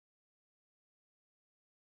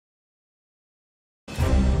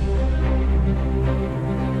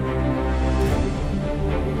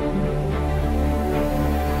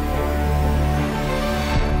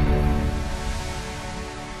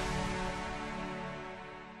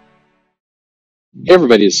Hey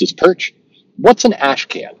everybody, this is Perch. What's an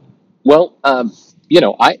ashcan? Well,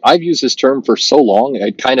 I've used this term for so long,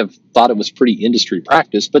 I kind of thought it was pretty industry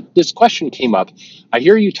practice, but this question came up. I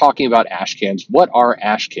hear you talking about ashcans. What are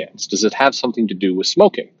ashcans? Does it have something to do with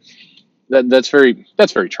smoking? That's very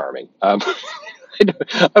charming. That's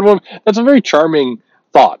a very charming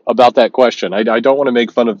thought about that question. I don't want to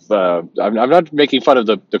make fun of. I'm not making fun of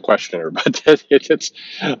the questioner, but it's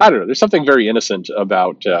I don't know. There's something very innocent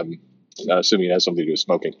about assuming it has something to do with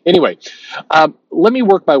smoking. Anyway, let me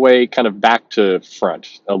work my way kind of back to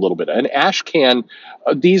front a little bit. An ash can,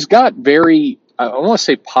 these got very, I want to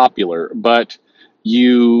say popular, but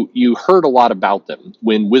you heard a lot about them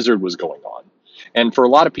when Wizard was going on. And for a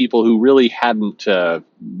lot of people who really hadn't, hadn't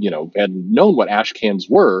known what ash cans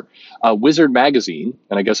were, Wizard magazine,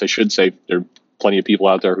 and I guess I should say there are plenty of people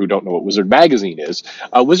out there who don't know what Wizard magazine is.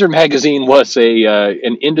 Wizard magazine was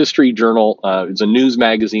an industry journal. It's a news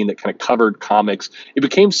magazine that kind of covered comics. It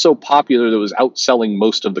became so popular that it was outselling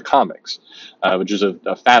most of the comics, which is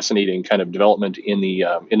a fascinating kind of development in the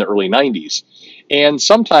early '90s. And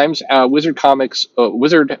sometimes Wizard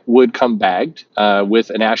would come bagged with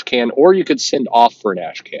an ash can, or you could send off for an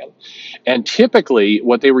ash can. And typically,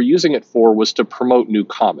 what they were using it for was to promote new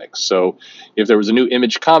comics. So, if there was a new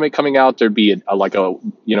Image comic coming out, there'd be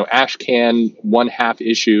ash can 1/2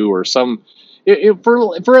 issue or some.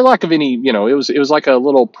 For lack of any, it was like a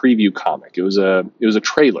little preview comic. It was a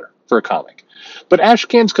trailer for a comic. But ash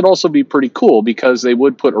cans could also be pretty cool because they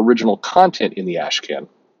would put original content in the ash can.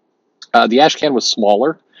 The ash can was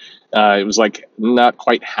smaller. It was like not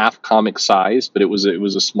quite half comic size, but it was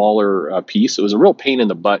a smaller piece. It was a real pain in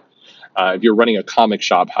the butt if you're running a comic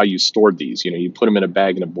shop. How you stored these? You put them in a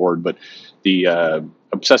bag and a board. But the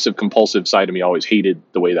obsessive compulsive side of me always hated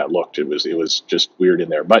the way that looked. It was just weird in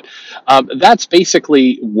there. But that's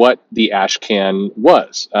basically what the ash can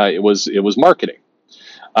was. It was marketing.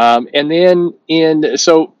 And then in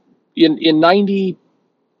 '92,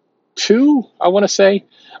 I want to say.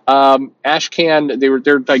 Ashcan,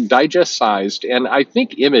 they're like digest sized, and I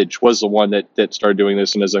think Image was the one that started doing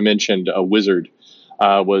this. And as I mentioned, Wizard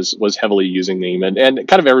was heavily using them, and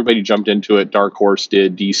kind of everybody jumped into it. Dark Horse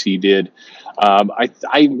did, DC did.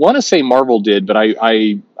 I want to say Marvel did, but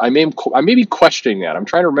I may be questioning that. I'm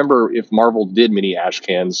trying to remember if Marvel did many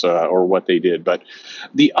Ashcans or what they did. But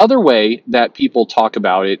the other way that people talk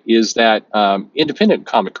about it is that independent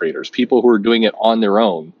comic creators, people who are doing it on their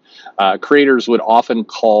own. Creators would often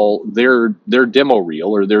call their demo reel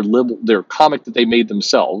or their comic that they made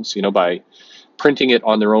themselves, by printing it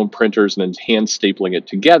on their own printers and then hand stapling it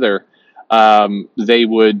together. They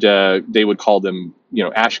would call them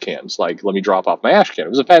ash cans. Like, let me drop off my ash can. It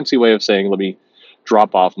was a fancy way of saying let me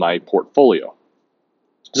drop off my portfolio.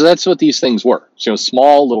 So that's what these things were. So,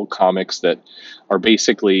 small little comics that are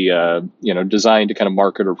basically designed to kind of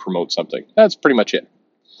market or promote something. That's pretty much it.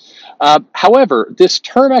 However, this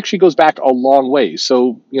term actually goes back a long way.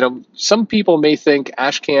 So, some people may think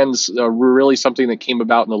ash cans were really something that came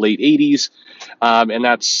about in the late '80s, and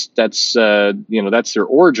that's their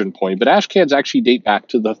origin point. But ash cans actually date back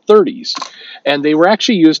to the '30s, and they were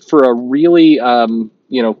actually used for a really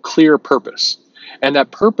clear purpose, and that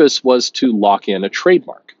purpose was to lock in a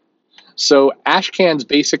trademark. So ash cans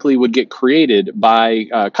basically would get created by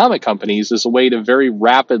comic companies as a way to very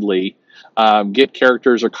rapidly get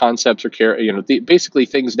characters or concepts or basically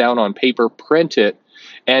things down on paper, print it,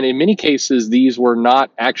 and in many cases these were not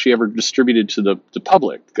actually ever distributed to the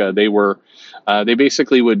public. They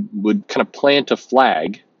basically would kind of plant a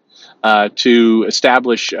flag to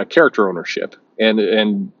establish character ownership,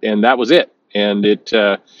 and that was it. And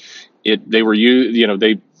they were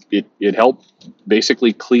it helped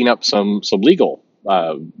basically clean up some legal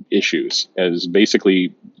issues as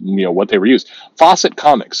basically what they were used. Fawcett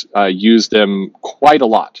Comics used them quite a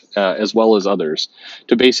lot, as well as others,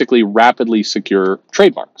 to basically rapidly secure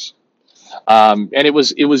trademarks. And it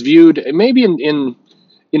was viewed maybe in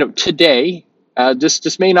today.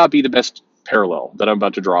 This may not be the best parallel that I'm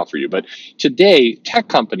about to draw for you, but today tech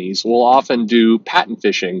companies will often do patent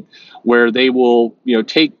fishing, where they will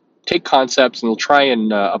take concepts and they'll try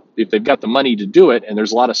and if they've got the money to do it, and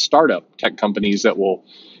there's a lot of startup tech companies that will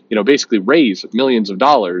basically raise millions of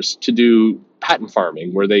dollars to do patent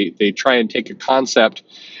farming, where they try and take a concept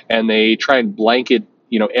and they try and blanket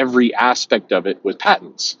every aspect of it with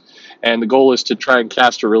patents. And the goal is to try and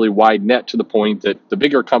cast a really wide net to the point that the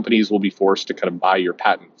bigger companies will be forced to kind of buy your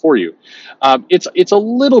patent for you. It's a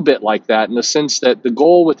little bit like that in the sense that the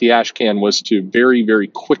goal with the ashcan was to very, very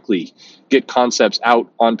quickly get concepts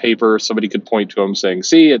out on paper. Somebody could point to them saying,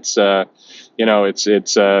 "See, it's this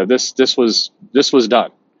was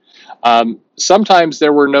done." Sometimes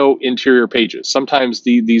there were no interior pages. Sometimes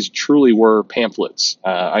these truly were pamphlets.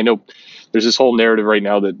 I know there's this whole narrative right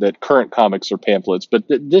now that current comics are pamphlets, but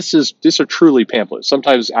these are truly pamphlets.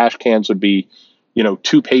 Sometimes ash cans would be,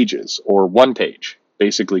 2 pages or 1 page,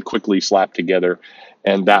 basically quickly slapped together,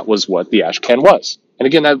 and that was what the ash can was. And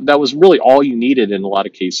again, that was really all you needed in a lot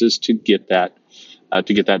of cases to get that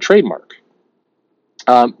trademark.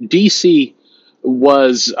 DC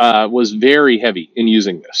was very heavy in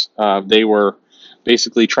using this. They were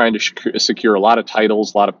basically trying to secure a lot of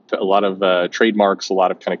titles, a lot of trademarks, a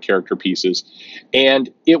lot of kind of character pieces,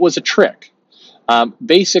 and it was a trick.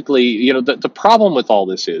 Basically, the problem with all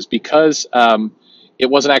this is because it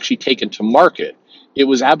wasn't actually taken to market. It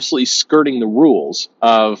was absolutely skirting the rules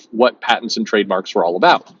of what patents and trademarks were all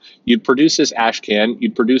about. You'd produce this ash can,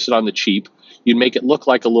 you'd produce it on the cheap, you'd make it look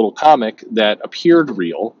like a little comic that appeared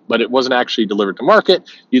real, but it wasn't actually delivered to market.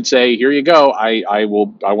 You'd say, "Here you go. I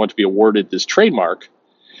want to be awarded this trademark."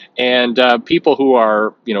 And people who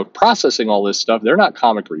are, processing all this stuff, they're not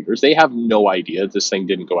comic readers. They have no idea this thing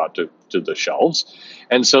didn't go out to the shelves.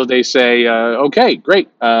 And so they say, okay, great.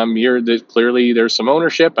 Clearly there's some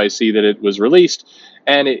ownership. I see that it was released,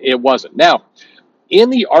 and it wasn't. Now, in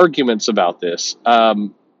the arguments about this,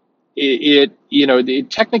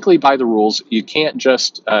 technically by the rules, you can't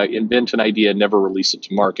just invent an idea and never release it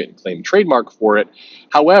to market and claim trademark for it.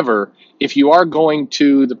 However, if you are going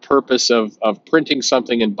to the purpose of printing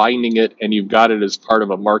something and binding it, and you've got it as part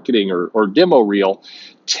of a marketing or demo reel,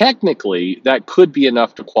 technically that could be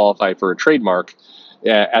enough to qualify for a trademark,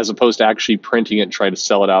 as opposed to actually printing it and trying to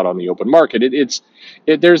sell it out on the open market.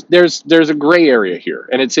 There's a gray area here,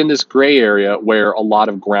 and it's in this gray area where a lot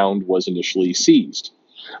of ground was initially seized.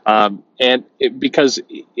 Because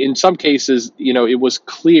in some cases, it was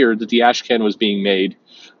clear that the ashcan was being made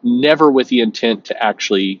never with the intent to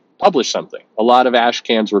actually publish something. A lot of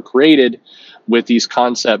ashcans were created with these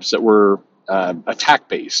concepts that were attack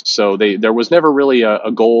based. So there was never really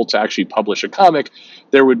a goal to actually publish a comic.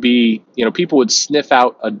 There would be, people would sniff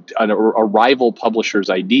out a rival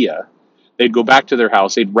publisher's idea. They'd go back to their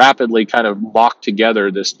house. They'd rapidly kind of mock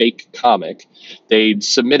together this fake comic. They'd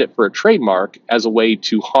submit it for a trademark as a way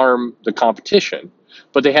to harm the competition,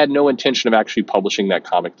 but they had no intention of actually publishing that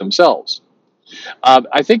comic themselves.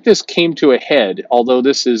 I think this came to a head, although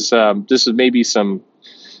this is maybe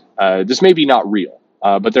this may be not real,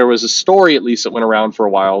 but there was a story at least that went around for a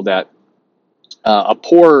while that a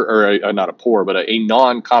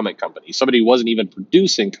non-comic company, somebody who wasn't even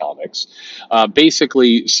producing comics,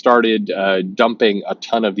 basically started dumping a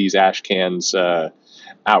ton of these ash cans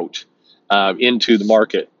out into the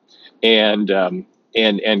market, and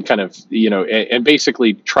kind of and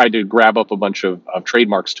basically tried to grab up a bunch of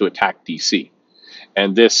trademarks to attack DC.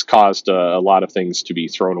 And this caused a lot of things to be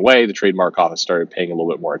thrown away. The trademark office started paying a little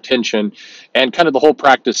bit more attention, and kind of the whole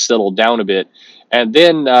practice settled down a bit. And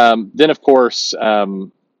then of course,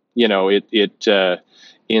 in the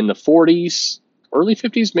 40s, early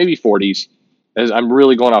 50s, maybe 40s, as I'm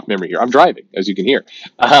really going off memory here. I'm driving, as you can hear.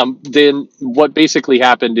 Then what basically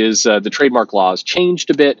happened is the trademark laws changed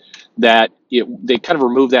a bit. They kind of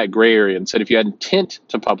removed that gray area and said if you had intent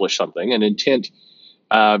to publish something, and intent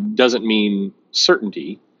doesn't mean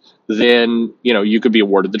certainty, then you could be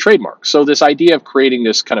awarded the trademark. So this idea of creating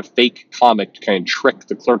this kind of fake comic to kind of trick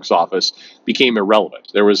the clerk's office became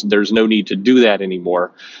irrelevant. There's no need to do that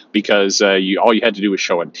anymore, because all you had to do was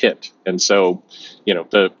show intent. And so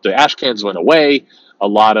the ash cans went away, a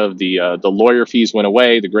lot of the lawyer fees went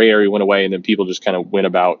away, the gray area went away, and then people just kind of went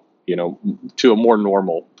about to a more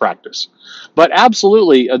normal practice. But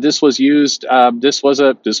absolutely, this was used. This was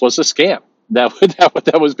a scam.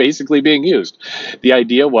 That was basically being used. The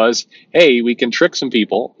idea was, hey, we can trick some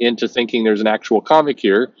people into thinking there's an actual comic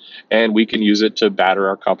here, and we can use it to batter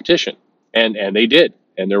our competition. And they did.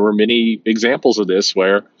 And there were many examples of this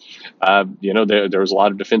where, there was a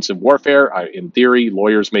lot of defensive warfare. In theory,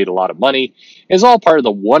 lawyers made a lot of money. It's all part of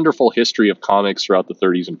the wonderful history of comics throughout the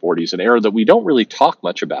 30s and 40s, an era that we don't really talk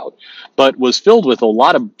much about, but was filled with a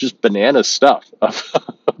lot of just banana stuff of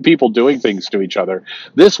people doing things to each other.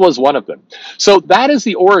 This was one of them. So that is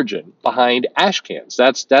the origin behind ash cans.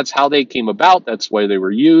 That's how they came about. That's why they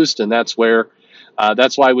were used, and that's why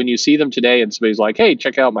when you see them today and somebody's like, "Hey,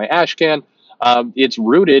 check out my ash can," it's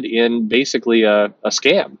rooted in basically a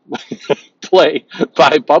scam play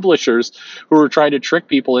by publishers who were trying to trick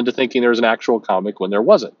people into thinking there was an actual comic when there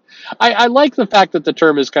wasn't. I like the fact that the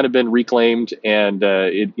term has kind of been reclaimed, and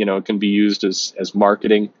it can be used as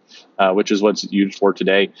marketing, which is what it's used for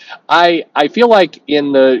today. I feel like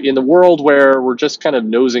in the world where we're just kind of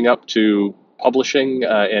nosing up to publishing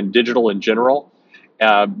and digital in general,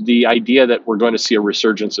 The idea that we're going to see a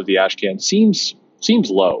resurgence of the ashcan seems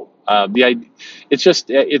low.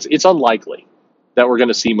 It's unlikely that we're going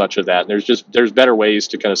to see much of that. And there's better ways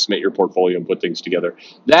to kind of submit your portfolio and put things together.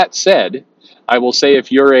 That said, I will say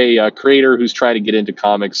if you're a creator who's trying to get into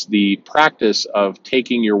comics, the practice of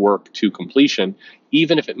taking your work to completion,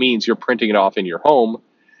 even if it means you're printing it off in your home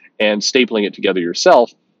and stapling it together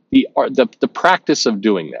yourself, the practice of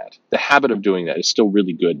doing that, the habit of doing that, is still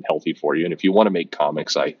really good and healthy for you. And if you want to make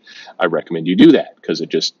comics, I recommend you do that, because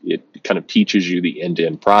it kind of teaches you the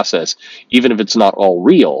end-to-end process. Even if it's not all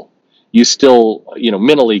real, you still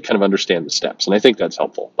mentally kind of understand the steps, and I think that's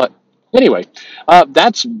helpful. But anyway,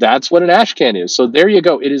 that's what an ashcan is. So there you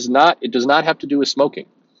go. It does not have to do with smoking.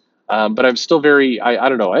 But I'm still I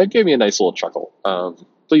don't know. It gave me a nice little chuckle.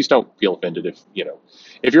 Please don't feel offended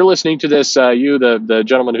if you're listening to this, the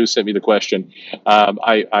gentleman who sent me the question.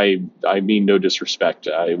 I mean no disrespect.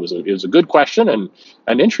 It was a good question and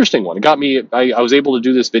an interesting one. It got me. I was able to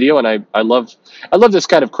do this video, and I love this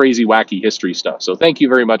kind of crazy, wacky history stuff. So thank you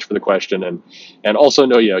very much for the question, and also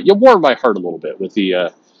know you warmed my heart a little bit with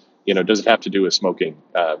the does it have to do with smoking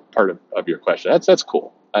part of your question. That's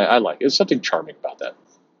cool. I like it. There's something charming about that.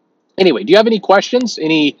 Anyway, do you have any questions?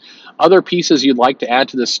 Any other pieces you'd like to add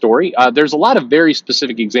to this story? There's a lot of very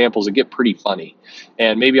specific examples that get pretty funny,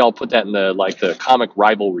 and maybe I'll put that in the comic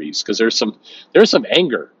rivalries, because there's some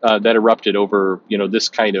anger that erupted over this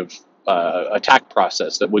kind of attack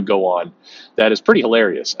process that would go on. That is pretty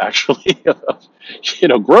hilarious, actually.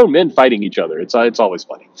 Grown men fighting each other. It's always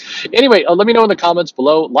funny. Anyway, let me know in the comments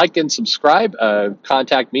below. Like and subscribe.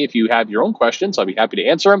 Contact me if you have your own questions. I'll be happy to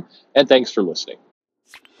answer them. And thanks for listening.